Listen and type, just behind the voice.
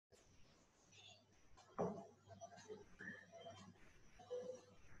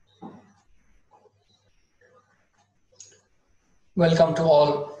Welcome to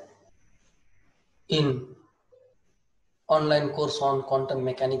all in online course on quantum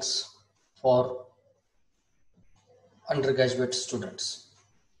mechanics for undergraduate students.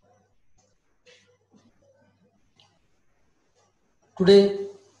 Today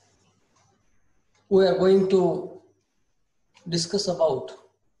we are going to discuss about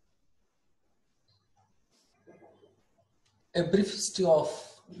a brief history of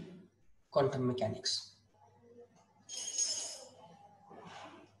quantum mechanics.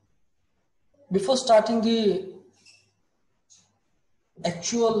 Before starting the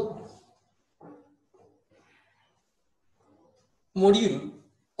actual module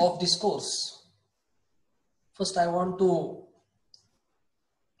of this course, first I want to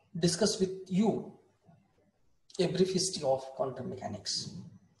discuss with you a brief history of quantum mechanics.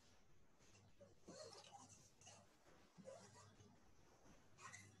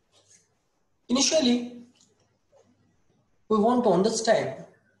 Initially, we want to understand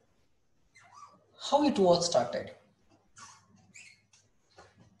how it was started.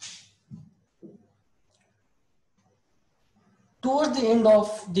 Towards the end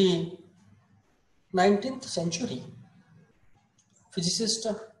of the 19th century, physicists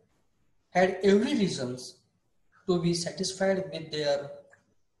had every reasons to be satisfied with their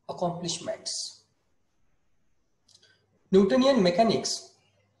accomplishments. Newtonian mechanics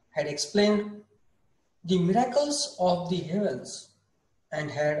had explained the miracles of the heavens and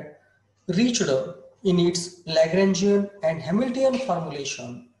had reached in its Lagrangian and Hamiltonian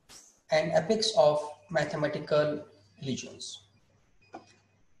formulation an apex of mathematical illusions.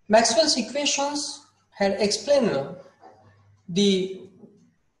 Maxwell's equations had explained the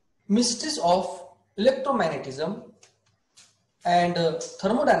mysteries of electromagnetism, and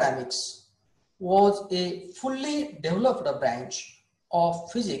thermodynamics was a fully developed branch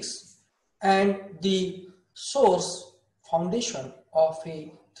of physics and the source foundation of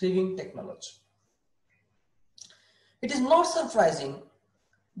a thriving technology. It is not surprising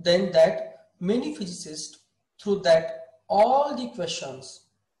then that many physicists through that all the questions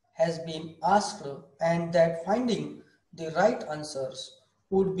has been asked and that finding the right answers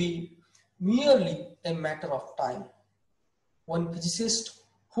would be merely a matter of time. One physicist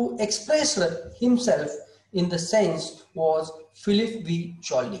who expressed himself in the sense was Philip V.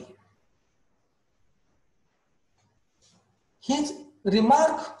 Joly. His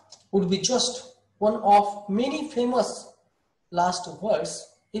remark would be just one of many famous last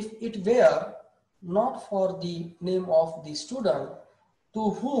words if it were not for the name of the student to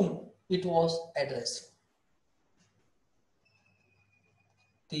whom it was addressed.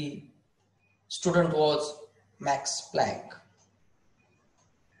 The student was Max Planck.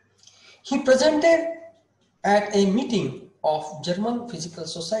 He presented at a meeting of German Physical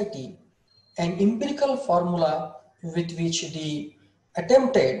Society an empirical formula with which he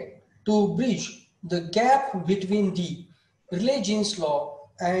attempted to bridge the gap between the Rayleigh-Jeans law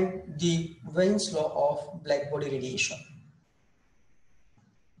and the Wien's law of blackbody radiation.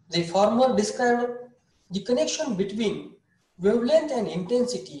 The former described the connection between wavelength and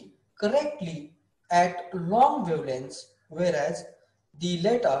intensity correctly at long wavelengths, whereas the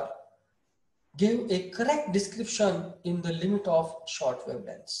latter gave a correct description in the limit of short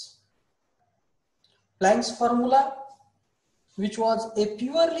wavelengths. Planck's formula, which was a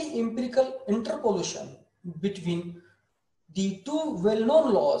purely empirical interpolation between the two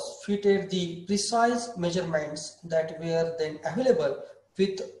well-known laws, fitted the precise measurements that were then available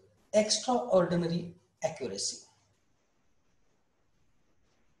with extraordinary accuracy.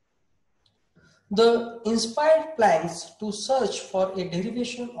 The inspired Planck to search for a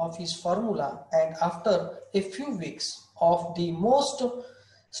derivation of his formula, and after a few weeks of the most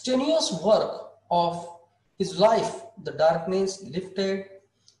strenuous work of his life, the darkness lifted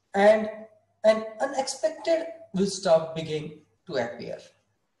and an unexpected wisdom began to appear.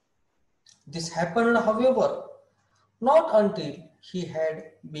 This happened, however, not until he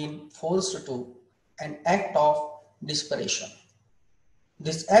had been forced to an act of desperation.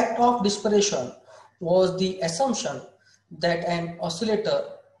 This act of desperation was the assumption that an oscillator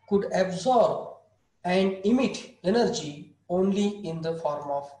could absorb and emit energy only in the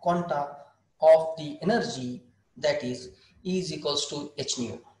form of quanta of the energy, that is E is equals to h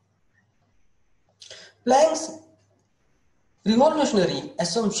nu. Planck's revolutionary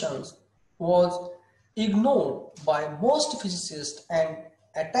assumptions was ignored by most physicists and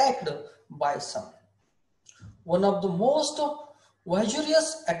attacked by some. One of the most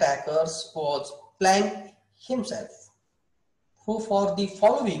vigorous attackers was Planck himself, who for the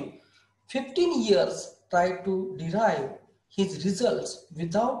following 15 years tried to derive his results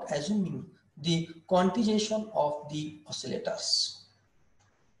without assuming the quantization of the oscillators.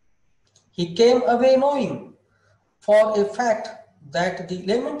 He came away knowing for a fact that the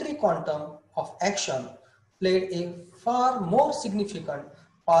elementary quantum of action played a far more significant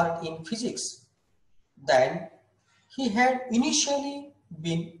part in physics than he had initially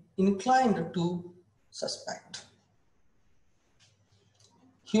been inclined to suspect.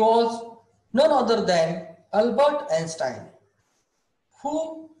 He was none other than Albert Einstein,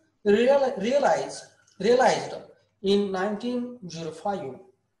 who realized in 1905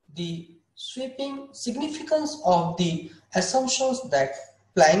 the sweeping significance of the assumptions that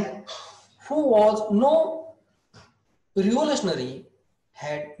Planck, who was no revolutionary,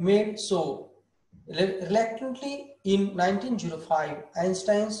 had made so reluctantly. In 1905,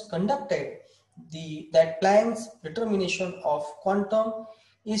 Einstein conducted that Planck's determination of quantum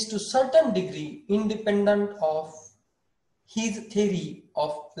is to certain degree independent of his theory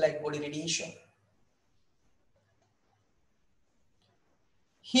of black body radiation.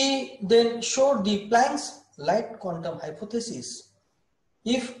 He then showed the Planck's light quantum hypothesis,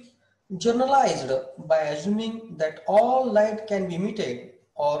 if generalized by assuming that all light can be emitted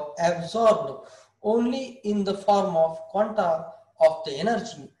or absorbed only in the form of quanta of the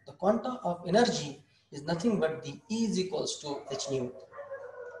energy. The quanta of energy is nothing but the E is equals to h nu.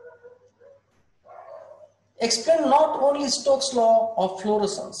 Explained not only Stokes' law of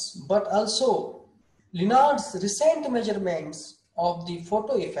fluorescence, but also Lenard's recent measurements of the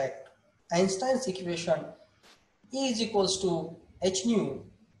photo effect. Einstein's equation E is equals to h nu,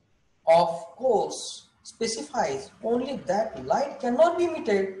 of course, specifies only that light cannot be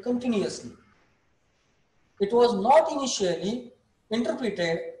emitted continuously. It was not initially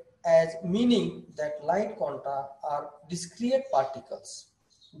interpreted as meaning that light quanta are discrete particles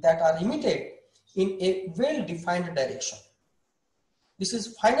that are emitted in a well-defined direction. This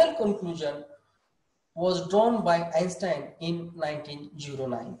is final conclusion was drawn by Einstein in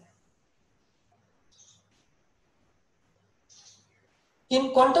 1909.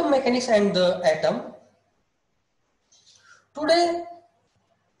 In quantum mechanics and the atom, today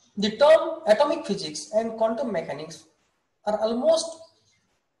the term atomic physics and quantum mechanics are almost,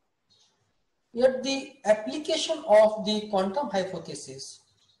 yet the application of the quantum hypothesis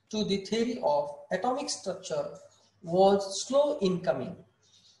to the theory of atomic structure was slow in coming.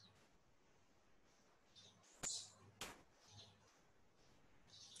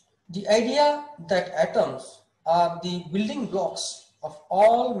 The idea that atoms are the building blocks of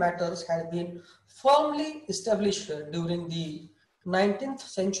all matters had been firmly established during the 19th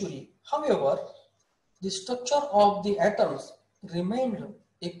century. However, the structure of the atoms remained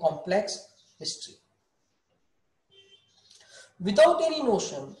a complex mystery. Without any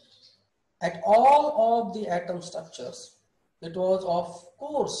notion at all of the atom structures, it was of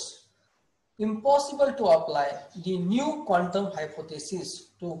course impossible to apply the new quantum hypothesis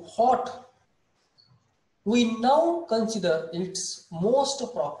to what we now consider its most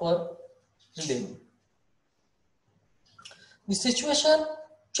proper realm. The situation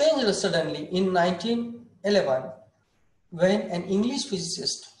changed suddenly in 1911 when an English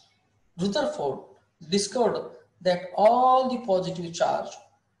physicist, Rutherford, discovered that all the positive charge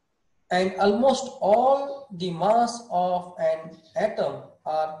and almost all the mass of an atom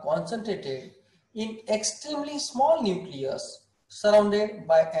are concentrated in extremely small nucleus surrounded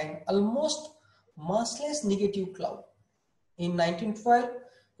by an almost massless negative cloud. In 1912,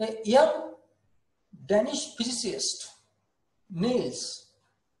 a young Danish physicist, Niels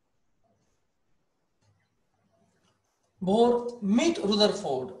Bohr, met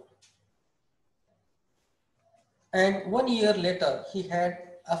Rutherford, and 1 year later he had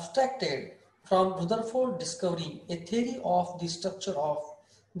abstracted from Rutherford's discovery a theory of the structure of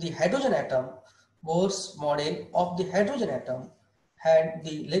the hydrogen atom. Bohr's model of the hydrogen atom had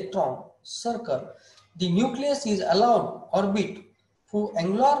the electron circle the nucleus is allowed orbit whose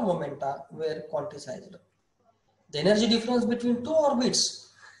angular momenta were quantized. The energy difference between two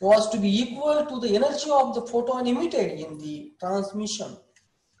orbits was to be equal to the energy of the photon emitted in the transition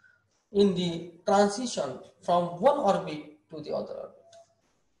from one orbit to the other orbit.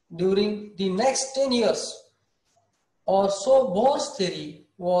 During the next 10 years or so, Bohr's theory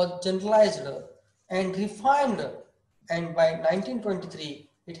was generalized and refined, and by 1923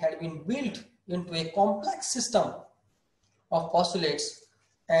 it had been built into a complex system of postulates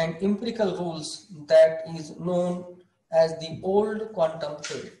and empirical rules that is known as the old quantum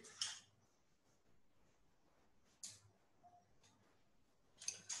theory.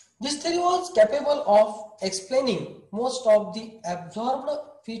 This theory was capable of explaining most of the absorbed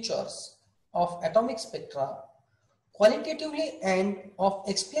features of atomic spectra qualitatively and of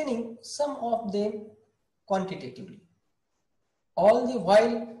explaining some of them quantitatively. All the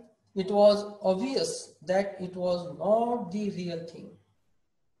while it was obvious that it was not the real thing.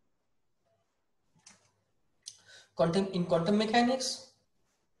 In quantum mechanics,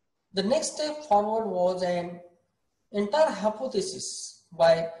 the next step forward was an entire hypothesis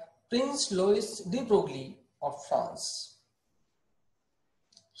by Prince Louis de Broglie of France.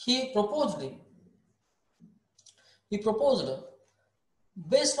 He proposed,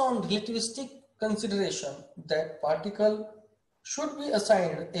 based on relativistic consideration, that particle should be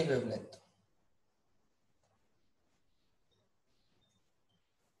assigned a wavelength.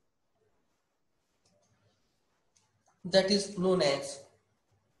 That is known as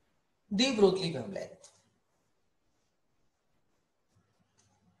de Broglie wavelength.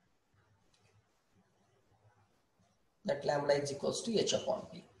 That lambda is equals to h upon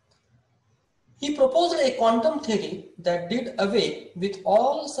p. He proposed a quantum theory that did away with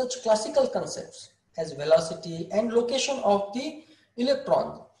all such classical concepts as velocity and location of the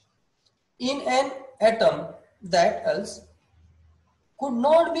electron in an atom that else could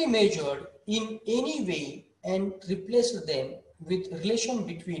not be measured in any way, and replaced them with relation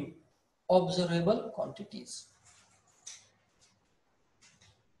between observable quantities.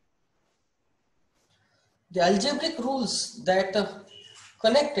 The algebraic rules that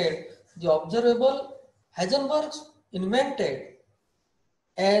connected the observable Heisenberg invented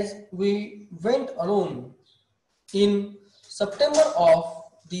as we went along. In September of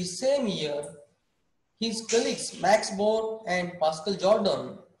the same year, his colleagues Max Born and Pascal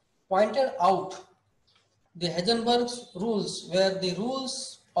Jordan pointed out the Heisenberg's rules were the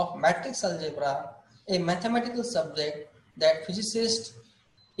rules of matrix algebra, a mathematical subject that physicists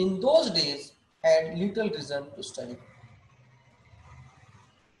in those days had little reason to study.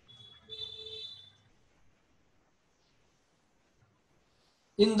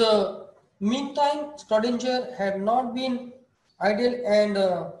 In the meantime, Schrödinger had not been idle, and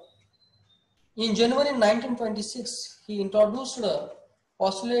in January 1926, he introduced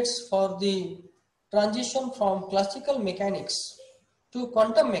postulates for the transition from classical mechanics to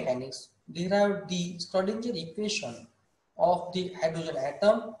quantum mechanics, derived the Schrödinger equation of the hydrogen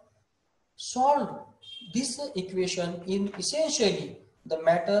atom, solved this equation in essentially the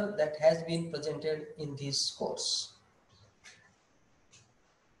matter that has been presented in this course.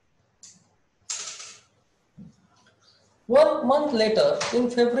 One month later, in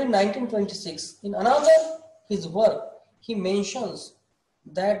February 1926, in another his work, he mentions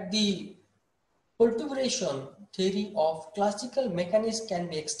that the perturbation theory of classical mechanics can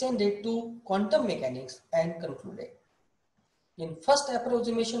be extended to quantum mechanics, and concluded. In first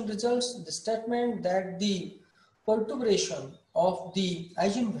approximation results, the statement that the perturbation of the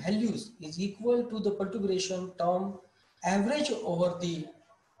eigenvalues is equal to the perturbation term average over the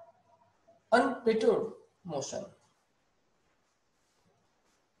unperturbed motion.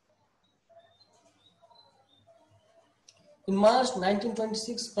 In March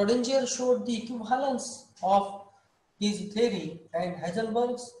 1926, Schrödinger showed the equivalence of his theory and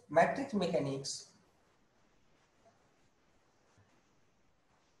Heisenberg's matrix mechanics.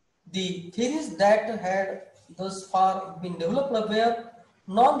 The theories that had thus far been developed were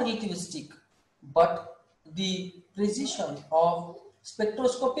non-relativistic, but the precision of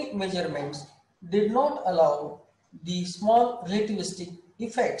spectroscopic measurements did not allow the small relativistic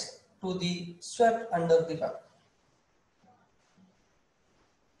effects to be swept under the rug.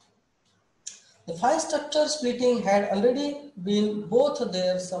 The fine structure splitting had already been both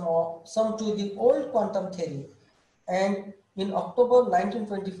there some to the old quantum theory, and in October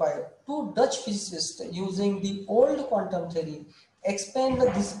 1925, two Dutch physicists using the old quantum theory explained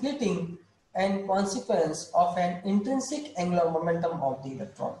the splitting and consequence of an intrinsic angular momentum of the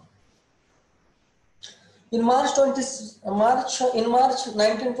electron. In March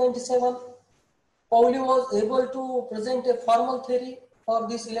 1927, Pauli was able to present a formal theory for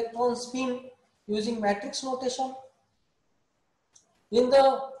this electron spin using matrix notation. In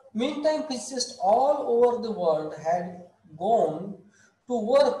the meantime, physicists all over the world had gone to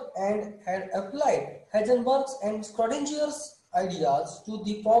work and had applied Heisenberg's and Schrödinger's ideas to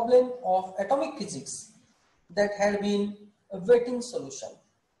the problem of atomic physics that had been awaiting solution.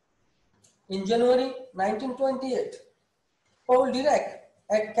 In January 1928, Paul Dirac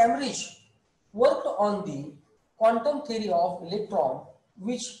at Cambridge worked on the quantum theory of electron,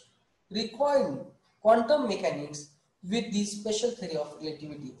 which required quantum mechanics with the special theory of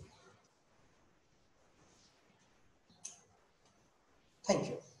relativity. Thank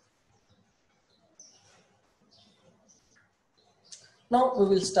you. Now we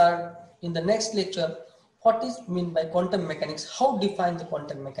will start in the next lecture what is meant by quantum mechanics, how define the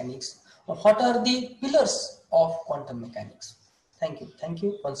quantum mechanics, or what are the pillars of quantum mechanics. Thank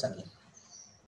you once again.